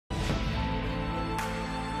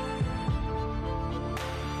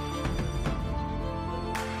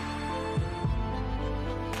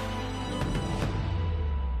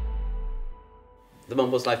The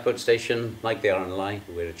Mumbles Lifeboat Station, like the RNLI,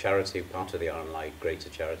 we're a charity, part of the RNLI greater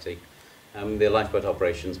charity. I'm the lifeboat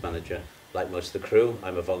operations manager. Like most of the crew,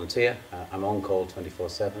 I'm a volunteer. I'm on call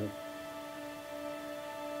 24/7.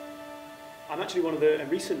 I'm actually one of the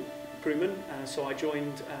recent crewmen, so I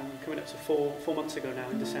joined coming up to four months ago now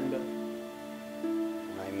in December.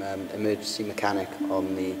 I'm an emergency mechanic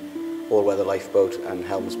on the all-weather lifeboat and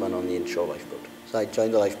helmsman on the inshore lifeboat. So I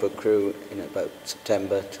joined the lifeboat crew in about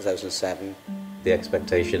September 2007. The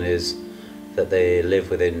expectation is that they live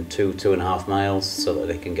within 2.5 miles so that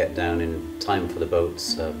they can get down in time for the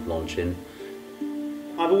boats launch in.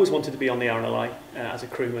 I've always wanted to be on the RNLI as a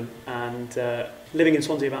crewman, and living in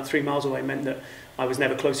Swansea about 3 miles away meant that I was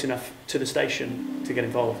never close enough to the station to get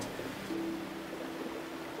involved.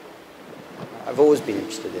 I've always been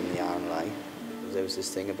interested in the RNLI. There was this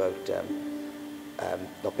thing about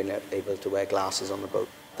not being able to wear glasses on the boat.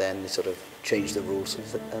 Then they sort of changed the rules,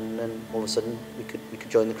 and then all of a sudden we could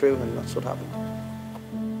join the crew, and that's what happened.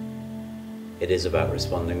 It is about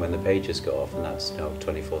responding when the pages go off, and that's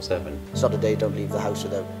 24/7. It's not a day you don't leave the house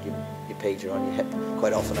without your pager on your hip.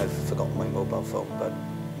 Quite often I've forgotten my mobile phone, but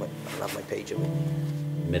I'll have my pager with me.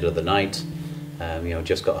 Middle of the night,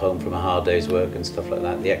 just got home from a hard day's work and stuff like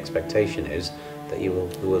that. The expectation is that you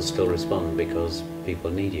will still respond because people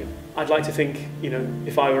need you. I'd like to think,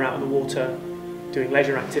 if I were out on the water doing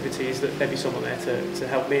leisure activities, that there'd be someone there to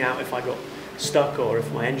help me out if I got stuck or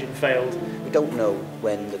if my engine failed. We don't know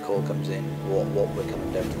when the call comes in, what we're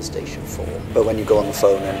coming down to the station for. But when you go on the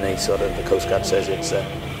phone and the Coast Guard says it's a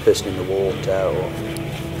person in the water or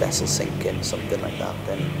vessel sinking, something like that,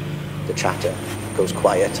 then the chatter goes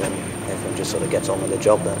quiet and everyone just sort of gets on with their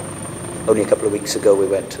job then. Only a couple of weeks ago we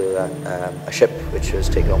went to a ship which was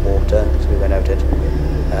taken on water, so we went out at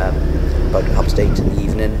about 8:30 in the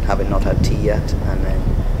evening, having not had tea yet, and then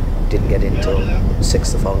didn't get in till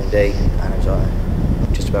 6 the following day, and I was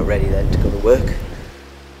just about ready then to go to work.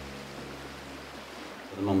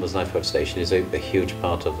 The Mumbles Lifeboat Station is a huge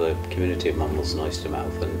part of the community of Mumbles and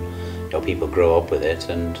Oystermouth, and people grow up with it,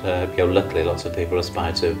 and luckily lots of people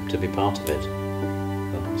aspire to be part of it.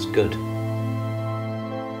 So it's good.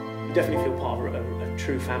 You definitely feel part of a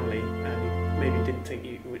true family, and you maybe didn't think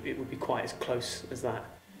it would be quite as close as that.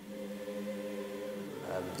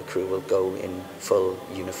 The crew will go in full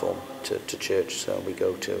uniform to church, so we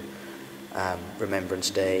go to Remembrance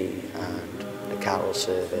Day and the carol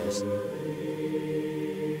service.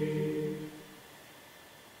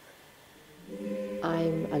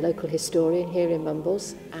 I'm a local historian here in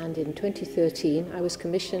Mumbles, and in 2013 I was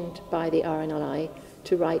commissioned by the RNLI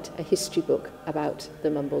to write a history book about the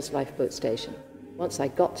Mumbles Lifeboat Station. Once I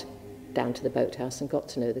got down to the boathouse and got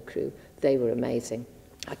to know the crew, they were amazing.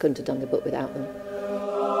 I couldn't have done the book without them.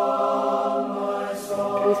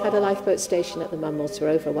 We've had a lifeboat station at the Mumbles for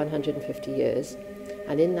over 150 years,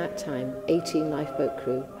 and in that time 18 lifeboat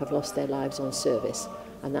crew have lost their lives on service,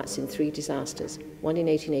 and that's in 3 disasters. One in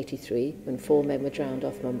 1883 when 4 men were drowned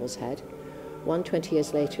off Mumbles Head, one 20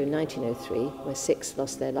 years later in 1903 where 6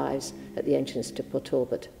 lost their lives at the entrance to Port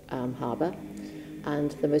Talbot Harbour,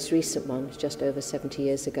 and the most recent one, just over 70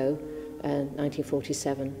 years ago,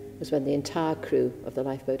 1947, was when the entire crew of the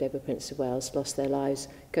lifeboat Ever Prince of Wales lost their lives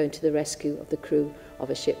going to the rescue of the crew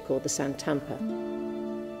of a ship called the San Tampa.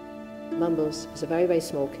 Mumbles was a very, very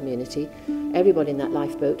small community. Everybody in that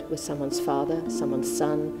lifeboat was someone's father, someone's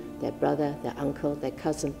son, their brother, their uncle, their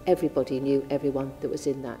cousin. Everybody knew everyone that was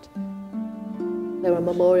in that. There are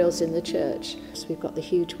memorials in the church. So we've got the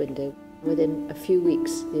huge window. Within a few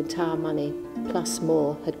weeks, the entire money, plus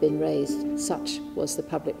more, had been raised. Such was the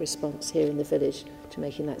public response here in the village to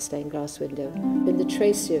making that stained glass window. In the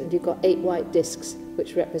tracery, you've got 8 white discs,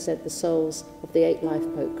 which represent the souls of the 8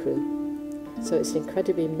 lifeboat crew. So it's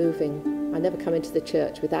incredibly moving. I never come into the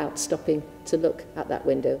church without stopping to look at that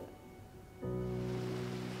window.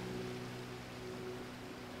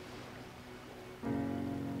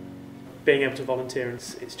 Being able to volunteer,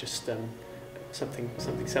 it's just something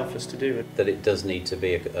selfless to do. That it does need to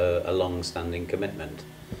be a long-standing commitment.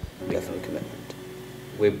 Definitely commitment.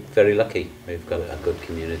 We're very lucky. We've got a good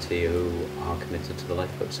community who are committed to the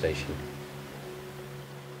lifeboat station.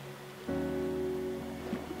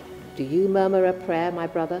 Do you murmur a prayer, my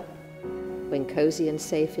brother, when cosy and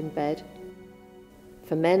safe in bed?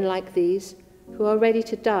 For men like these, who are ready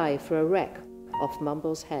to die for a wreck off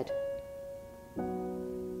Mumbles Head.